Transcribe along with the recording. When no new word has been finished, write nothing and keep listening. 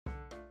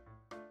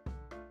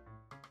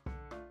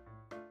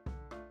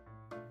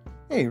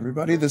Hey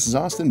everybody, this is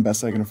Austin,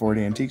 Best I Can Afford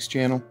Antiques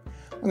channel.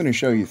 I'm going to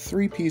show you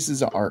 3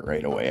 pieces of art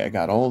right away. I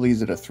got all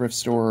these at a thrift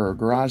store or a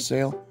garage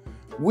sale.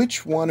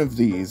 Which one of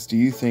these do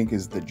you think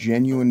is the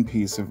genuine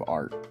piece of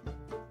art?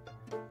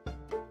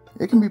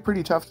 It can be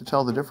pretty tough to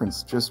tell the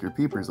difference, just your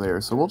peepers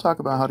there, so we'll talk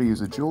about how to use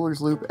a jeweler's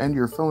loupe and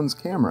your phone's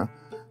camera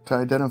to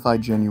identify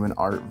genuine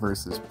art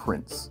versus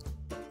prints.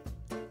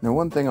 Now,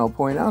 one thing I'll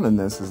point out in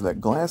this is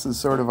that glass is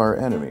sort of our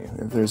enemy.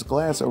 If there's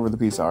glass over the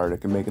piece of art,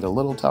 it can make it a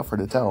little tougher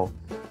to tell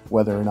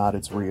whether or not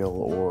it's real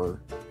or,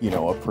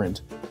 a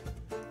print.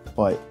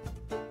 But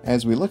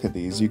as we look at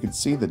these, you can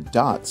see the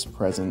dots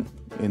present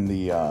in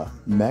the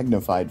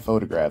magnified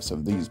photographs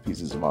of these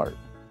pieces of art.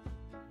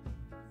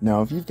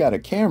 Now, if you've got a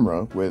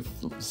camera with,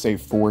 say,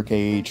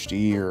 4K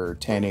HD or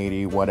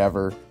 1080,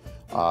 whatever,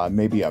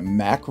 maybe a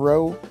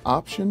macro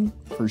option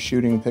for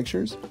shooting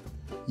pictures,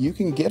 you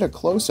can get a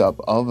close-up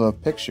of a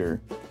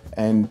picture,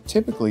 and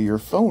typically your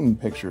phone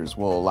pictures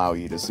will allow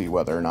you to see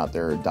whether or not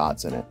there are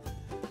dots in it.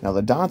 Now,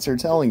 the dots are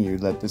telling you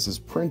that this is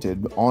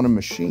printed on a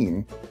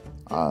machine.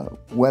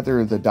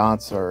 Whether the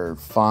dots are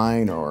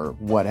fine or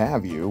what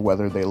have you,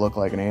 whether they look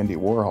like an Andy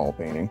Warhol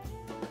painting,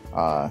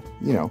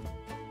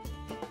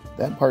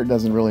 that part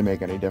doesn't really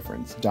make any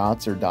difference.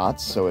 Dots are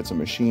dots, so it's a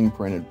machine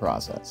printed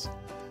process.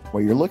 What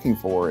you're looking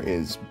for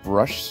is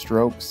brush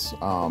strokes,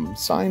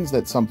 signs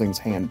that something's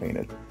hand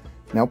painted.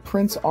 Now,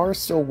 prints are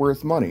still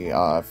worth money,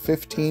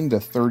 $15 to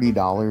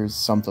 $30,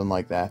 something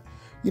like that.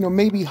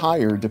 Maybe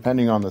higher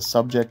depending on the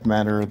subject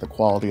matter, the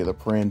quality of the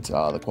print,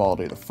 the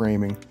quality of the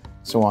framing,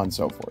 so on and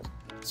so forth.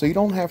 So you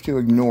don't have to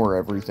ignore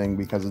everything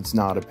because it's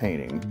not a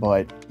painting,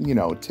 but,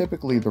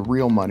 typically the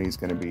real money is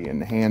going to be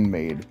in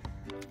handmade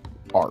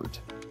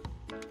art.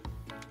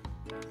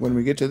 When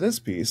we get to this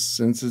piece,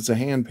 since it's a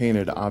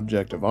hand-painted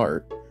object of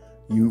art,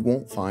 you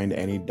won't find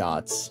any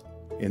dots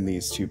in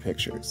these 2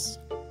 pictures.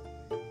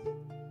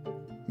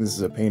 This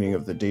is a painting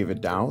of the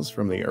David Dows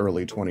from the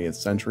early 20th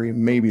century,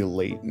 maybe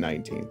late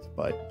 19th,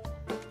 but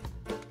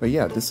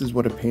yeah, this is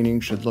what a painting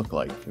should look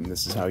like, and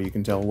this is how you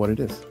can tell what it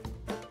is.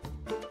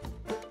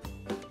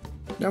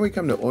 Now we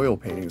come to oil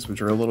paintings,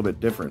 which are a little bit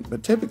different,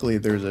 but typically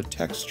there's a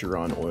texture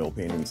on oil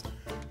paintings,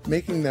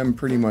 making them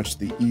pretty much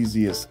the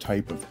easiest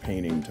type of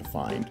painting to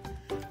find.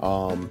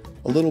 A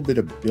little bit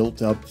of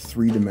built-up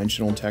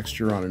 3-dimensional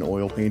texture on an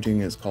oil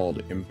painting is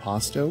called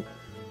impasto.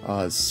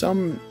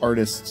 Some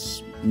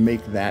artists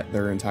make that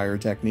their entire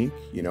technique.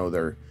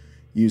 They're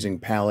using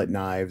palette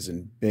knives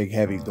and big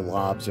heavy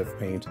globs of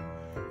paint.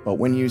 But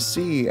when you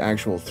see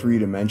actual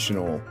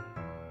 3-dimensional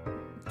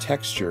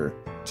texture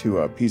to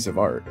a piece of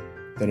art,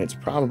 then it's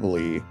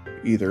probably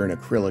either an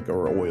acrylic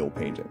or oil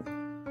painting.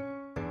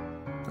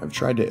 I've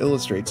tried to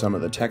illustrate some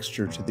of the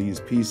texture to these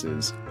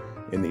pieces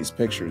in these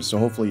pictures, so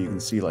hopefully you can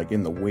see, like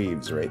in the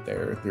waves right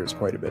there, there's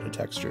quite a bit of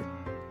texture.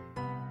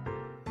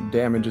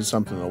 Damage is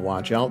something to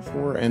watch out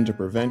for and to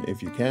prevent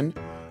if you can.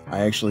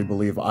 I actually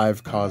believe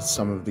I've caused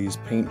some of these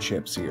paint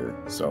chips here,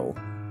 so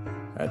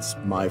that's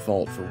my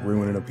fault for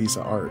ruining a piece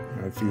of art.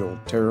 I feel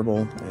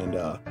terrible, and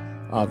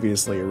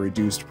obviously a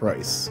reduced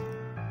price.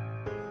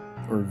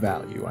 Or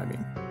value, I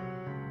mean.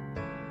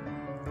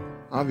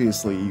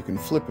 Obviously, you can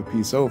flip a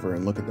piece over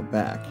and look at the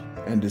back,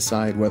 and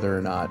decide whether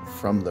or not,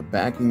 from the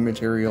backing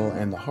material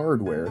and the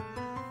hardware,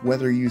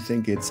 whether you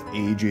think it's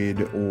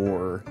aged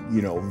or,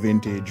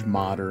 vintage,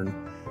 modern.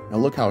 Now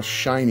look how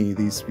shiny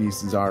these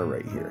pieces are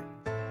right here.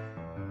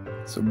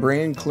 So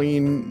brand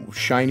clean,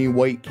 shiny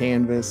white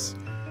canvas,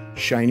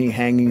 shiny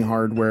hanging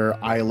hardware,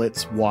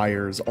 eyelets,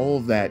 wires, all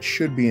of that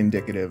should be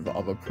indicative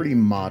of a pretty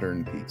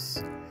modern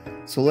piece.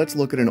 So let's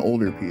look at an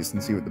older piece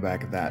and see what the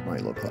back of that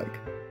might look like.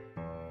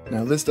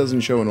 Now this doesn't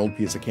show an old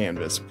piece of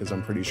canvas because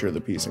I'm pretty sure the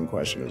piece in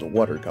question is a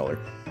watercolor,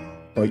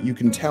 but you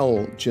can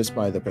tell just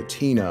by the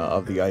patina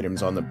of the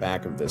items on the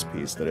back of this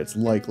piece that it's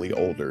likely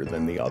older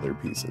than the other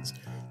pieces.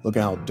 Look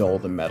at how dull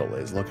the metal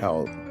is, look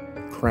how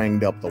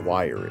cranked up the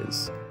wire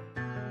is.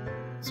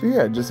 So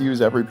yeah, just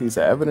use every piece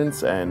of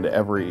evidence and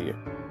every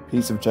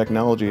piece of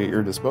technology at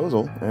your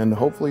disposal, and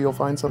hopefully you'll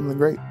find something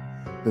great.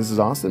 This is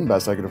Austin,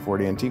 Best I Can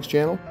Afford Antiques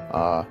channel.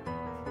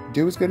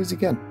 Do as good as you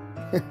can.